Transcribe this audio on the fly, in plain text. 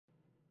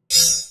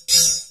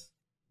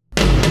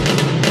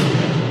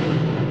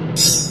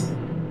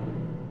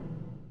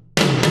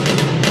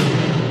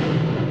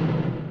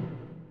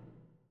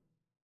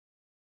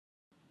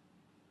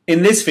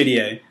In this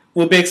video,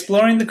 we'll be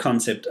exploring the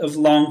concept of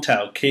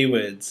long-tail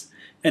keywords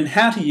and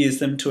how to use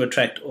them to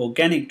attract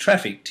organic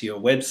traffic to your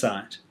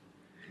website.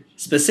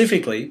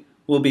 Specifically,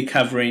 we'll be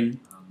covering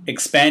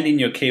expanding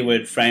your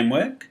keyword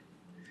framework,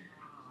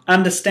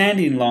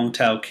 understanding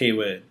long-tail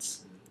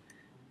keywords,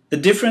 the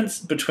difference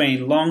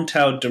between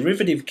long-tail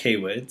derivative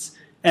keywords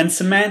and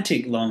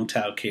semantic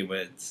long-tail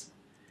keywords,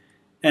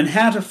 and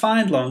how to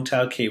find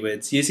long-tail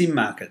keywords using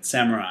Market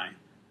Samurai.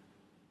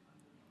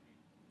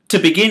 To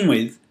begin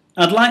with,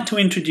 I'd like to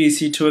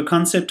introduce you to a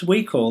concept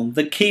we call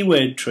the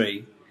keyword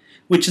tree,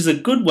 which is a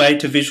good way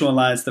to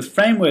visualize the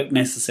framework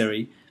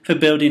necessary for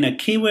building a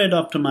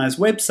keyword-optimized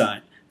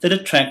website that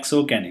attracts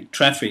organic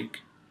traffic.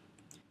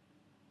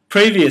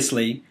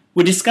 Previously,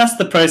 we discussed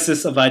the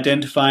process of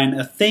identifying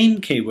a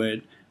theme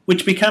keyword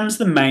which becomes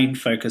the main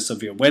focus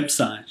of your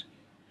website.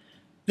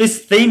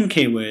 This theme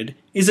keyword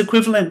is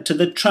equivalent to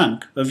the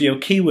trunk of your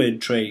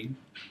keyword tree.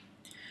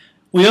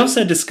 We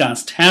also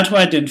discussed how to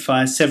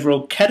identify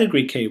several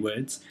category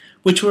keywords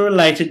which were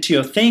related to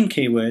your theme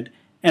keyword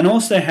and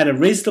also had a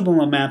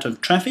reasonable amount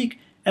of traffic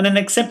and an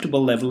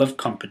acceptable level of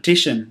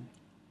competition.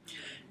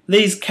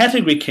 These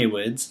category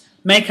keywords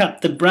make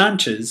up the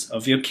branches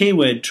of your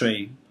keyword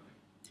tree.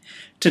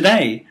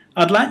 Today,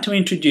 I'd like to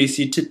introduce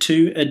you to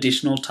two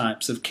additional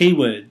types of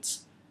keywords.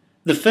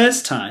 The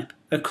first type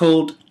are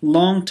called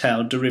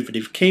long-tail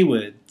derivative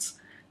keywords,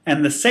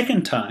 and the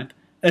second type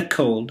are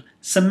called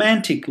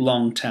semantic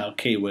long-tail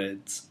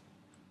keywords.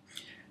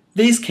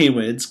 These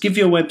keywords give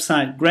your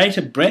website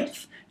greater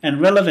breadth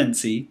and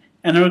relevancy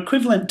and are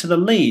equivalent to the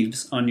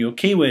leaves on your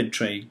keyword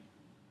tree.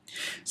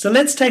 So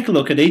let's take a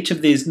look at each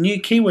of these new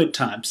keyword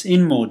types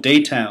in more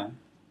detail.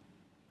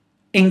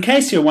 In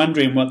case you're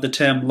wondering what the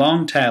term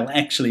long tail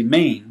actually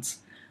means,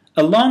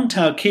 a long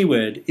tail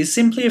keyword is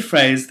simply a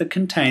phrase that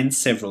contains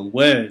several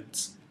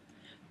words.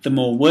 The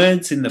more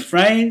words in the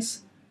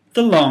phrase,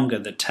 the longer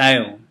the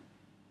tail.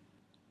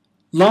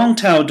 Long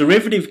tail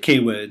derivative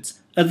keywords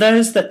are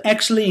those that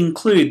actually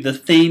include the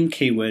theme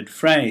keyword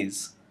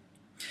phrase.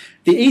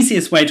 The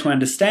easiest way to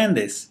understand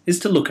this is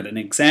to look at an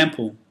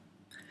example.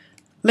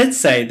 Let's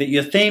say that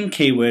your theme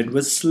keyword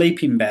was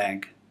sleeping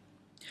bag.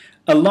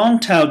 A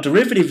long-tail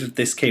derivative of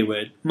this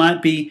keyword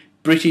might be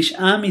British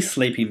Army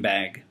sleeping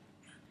bag.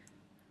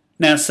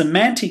 Now,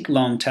 semantic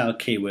long-tail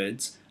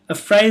keywords are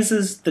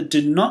phrases that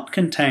do not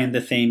contain the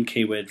theme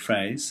keyword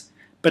phrase,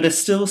 but are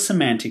still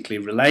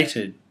semantically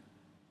related.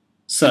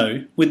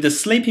 So, with the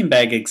sleeping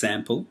bag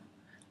example,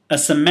 a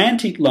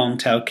semantic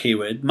long-tail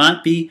keyword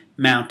might be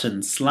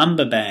mountain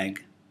slumber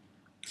bag.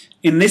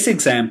 In this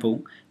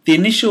example, the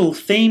initial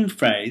theme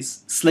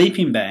phrase,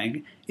 sleeping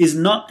bag, is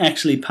not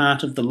actually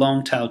part of the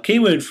long-tail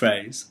keyword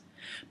phrase,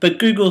 but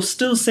Google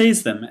still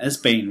sees them as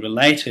being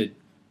related.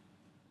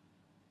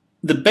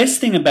 The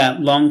best thing about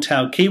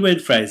long-tail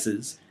keyword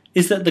phrases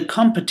is that the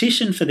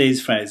competition for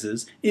these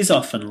phrases is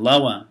often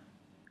lower.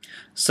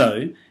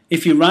 So,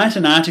 if you write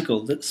an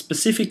article that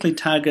specifically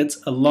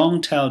targets a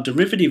long-tail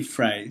derivative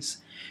phrase,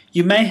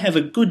 you may have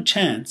a good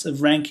chance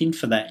of ranking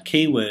for that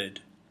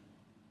keyword.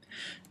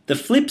 The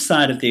flip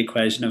side of the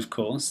equation, of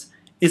course,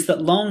 is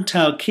that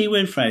long-tail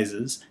keyword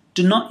phrases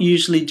do not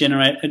usually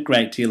generate a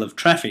great deal of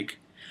traffic,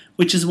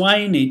 which is why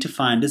you need to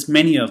find as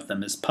many of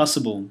them as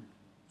possible.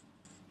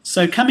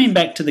 So coming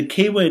back to the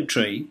keyword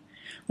tree,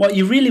 what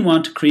you really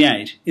want to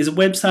create is a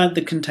website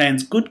that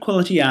contains good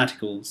quality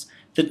articles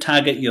that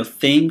target your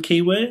theme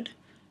keyword,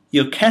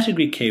 your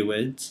category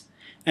keywords,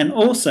 and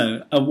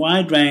also a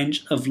wide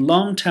range of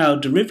long-tail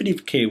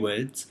derivative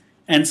keywords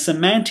and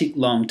semantic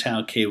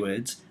long-tail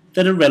keywords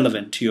that are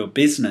relevant to your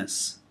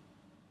business.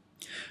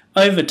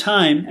 Over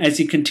time, as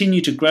you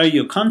continue to grow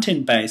your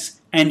content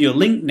base and your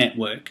link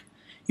network,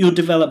 you'll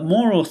develop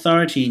more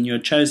authority in your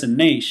chosen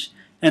niche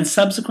and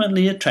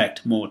subsequently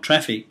attract more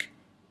traffic.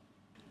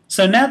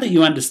 So now that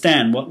you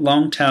understand what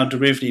long-tail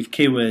derivative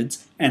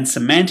keywords and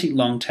semantic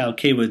long-tail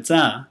keywords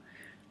are,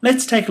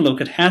 let's take a look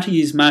at how to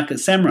use Market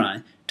Samurai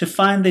to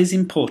find these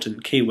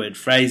important keyword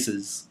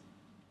phrases.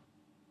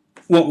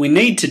 What we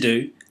need to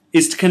do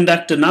is to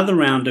conduct another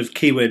round of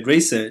keyword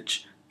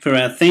research for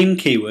our theme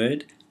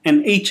keyword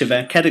and each of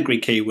our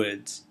category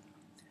keywords.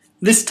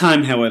 This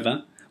time,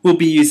 however, we'll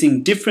be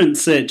using different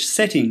search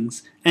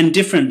settings and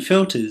different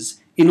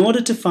filters in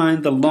order to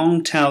find the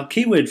long-tail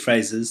keyword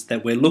phrases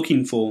that we're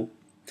looking for.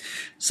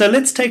 So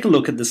let's take a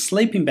look at the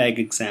sleeping bag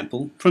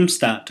example from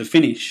start to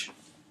finish.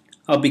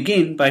 I'll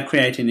begin by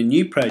creating a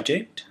new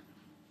project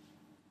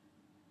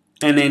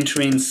and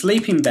entering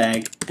sleeping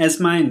bag as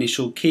my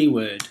initial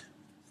keyword.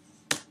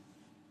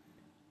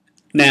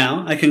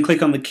 Now I can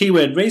click on the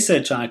keyword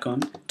research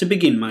icon to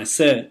begin my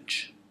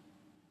search.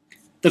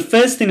 The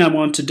first thing I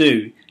want to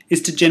do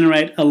is to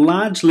generate a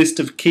large list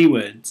of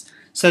keywords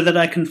so that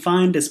I can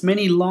find as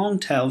many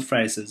long-tail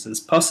phrases as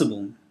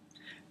possible.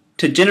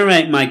 To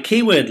generate my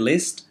keyword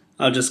list,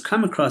 I'll just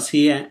come across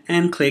here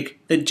and click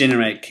the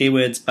Generate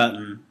Keywords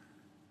button.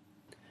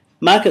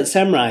 Market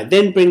Samurai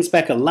then brings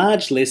back a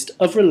large list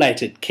of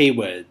related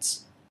keywords.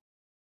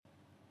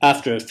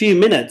 After a few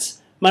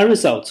minutes, my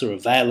results are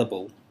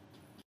available.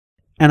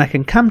 and I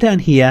can come down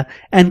here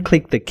and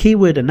click the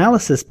Keyword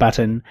Analysis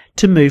button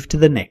to move to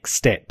the next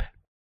step.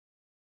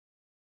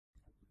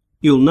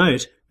 You'll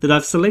note that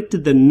I've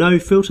selected the No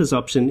Filters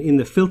option in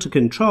the filter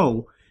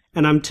control,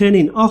 and I'm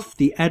turning off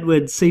the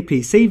AdWords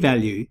CPC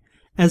value,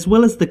 as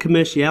well as the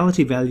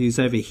commerciality values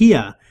over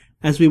here,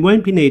 as we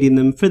won't be needing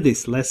them for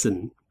this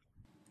lesson.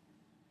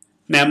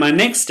 Now my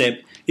next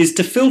step is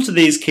to filter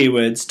these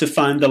keywords to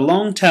find the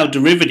long-tail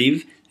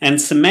derivative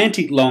and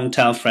semantic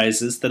long-tail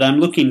phrases that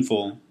I'm looking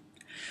for.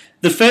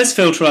 The first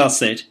filter I'll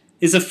set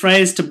is a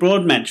phrase to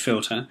broad match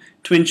filter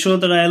to ensure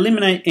that I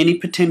eliminate any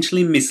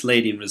potentially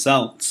misleading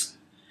results.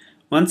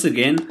 Once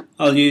again,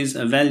 I'll use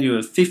a value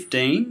of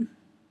 15,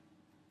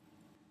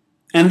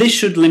 and this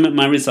should limit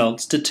my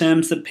results to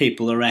terms that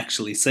people are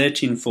actually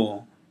searching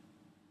for.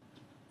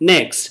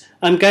 Next,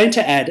 I'm going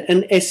to add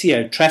an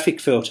SEO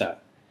traffic filter.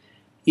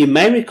 You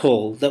may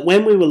recall that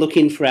when we were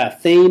looking for our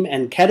theme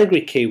and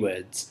category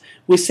keywords,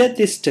 we set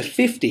this to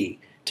 50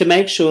 to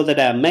make sure that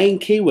our main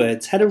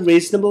keywords had a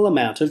reasonable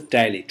amount of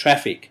daily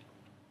traffic.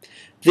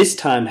 This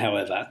time,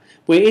 however,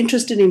 we're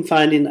interested in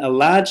finding a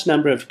large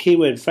number of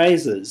keyword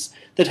phrases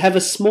that have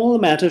a small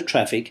amount of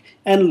traffic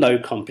and low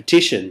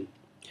competition.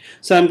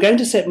 So I'm going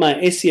to set my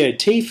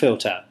SEO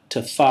filter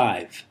to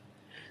 5.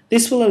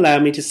 This will allow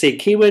me to see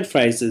keyword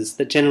phrases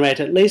that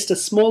generate at least a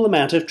small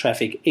amount of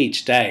traffic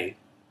each day.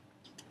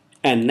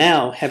 And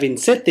now, having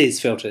set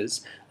these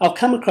filters, I'll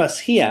come across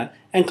here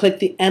and click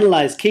the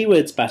Analyze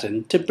Keywords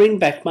button to bring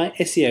back my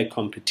SEO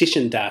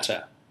competition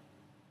data.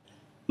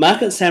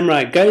 Market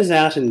Samurai goes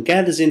out and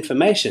gathers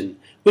information,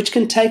 which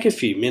can take a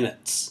few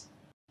minutes.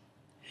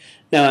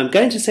 Now I'm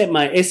going to set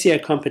my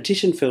SEO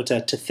competition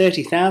filter to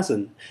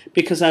 30,000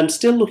 because I'm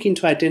still looking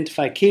to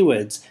identify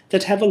keywords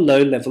that have a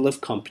low level of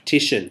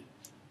competition.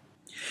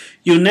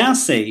 You'll now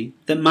see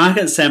that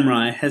Market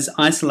Samurai has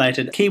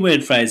isolated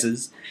keyword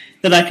phrases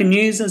that I can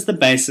use as the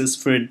basis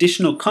for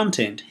additional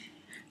content,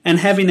 and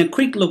having a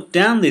quick look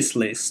down this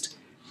list,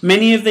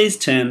 many of these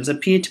terms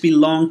appear to be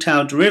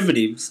long-tail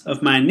derivatives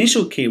of my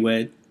initial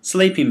keyword,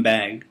 sleeping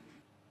bag.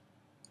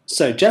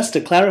 So just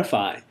to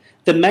clarify,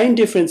 the main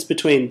difference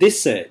between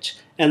this search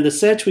and the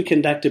search we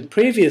conducted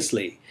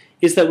previously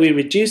is that we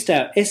reduced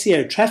our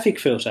SEO traffic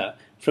filter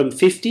from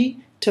 50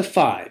 to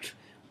 5,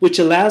 which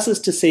allows us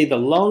to see the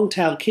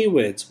long-tail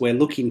keywords we're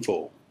looking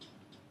for.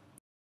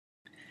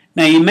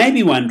 Now you may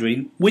be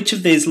wondering which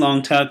of these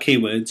long-tail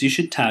keywords you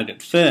should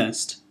target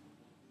first.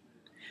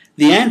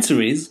 The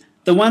answer is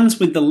the ones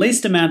with the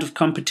least amount of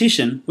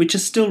competition which are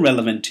still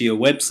relevant to your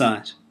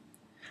website.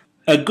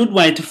 A good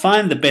way to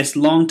find the best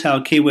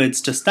long-tail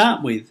keywords to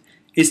start with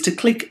is to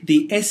click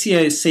the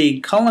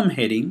SEO column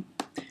heading,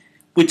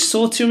 which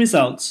sorts your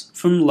results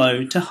from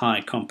low to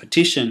high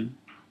competition.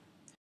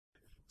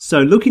 So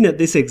looking at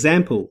this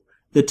example,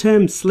 the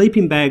term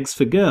sleeping bags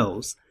for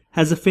girls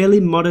has a fairly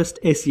modest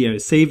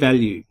SEO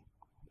value.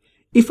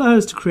 If I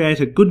was to create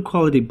a good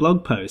quality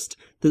blog post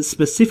that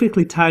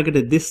specifically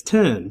targeted this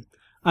term,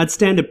 I'd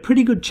stand a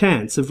pretty good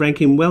chance of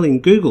ranking well in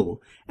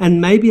Google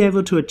and may be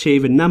able to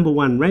achieve a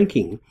 #1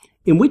 ranking,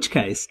 in which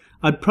case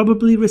I'd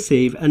probably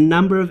receive a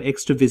number of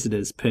extra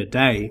visitors per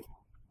day.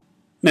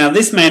 Now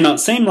this may not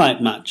seem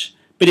like much,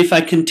 but if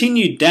I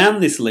continued down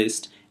this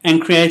list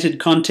and created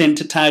content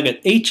to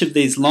target each of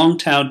these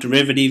long-tail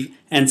derivative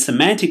and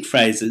semantic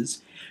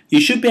phrases,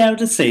 you should be able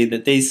to see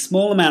that these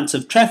small amounts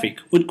of traffic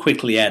would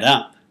quickly add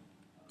up.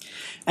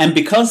 And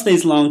because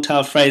these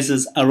long-tail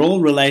phrases are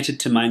all related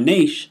to my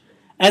niche,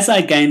 as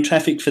I gain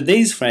traffic for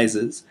these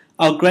phrases,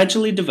 I'll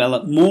gradually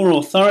develop more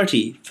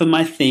authority for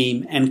my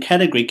theme and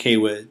category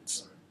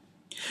keywords.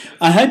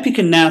 I hope you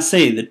can now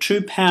see the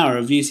true power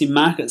of using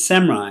Market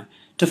Samurai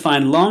to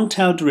find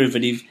long-tail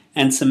derivative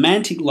and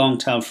semantic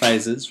long-tail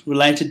phrases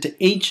related to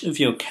each of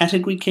your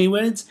category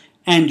keywords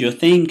and your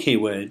theme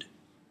keyword.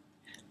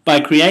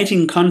 By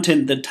creating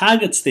content that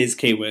targets these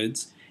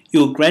keywords,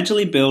 you'll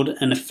gradually build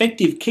an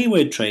effective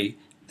keyword tree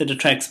that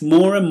attracts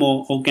more and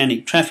more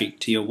organic traffic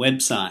to your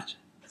website.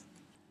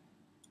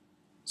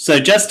 So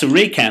just to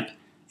recap,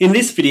 in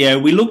this video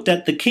we looked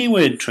at the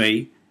keyword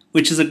tree,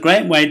 which is a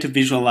great way to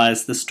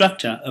visualize the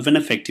structure of an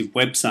effective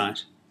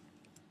website.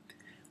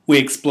 We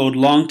explored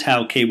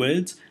long-tail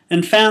keywords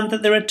and found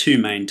that there are two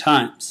main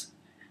types: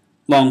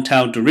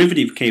 long-tail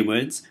derivative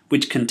keywords,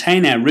 which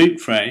contain our root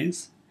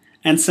phrase,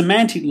 and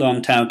semantic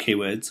long-tail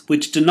keywords,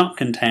 which do not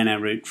contain our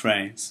root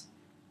phrase.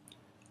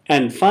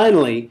 And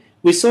finally,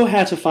 we saw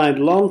how to find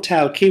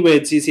long-tail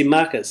keywords using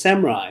Market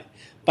Samurai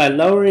by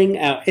lowering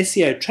our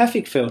SEO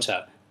traffic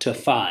filter to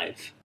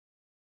 5.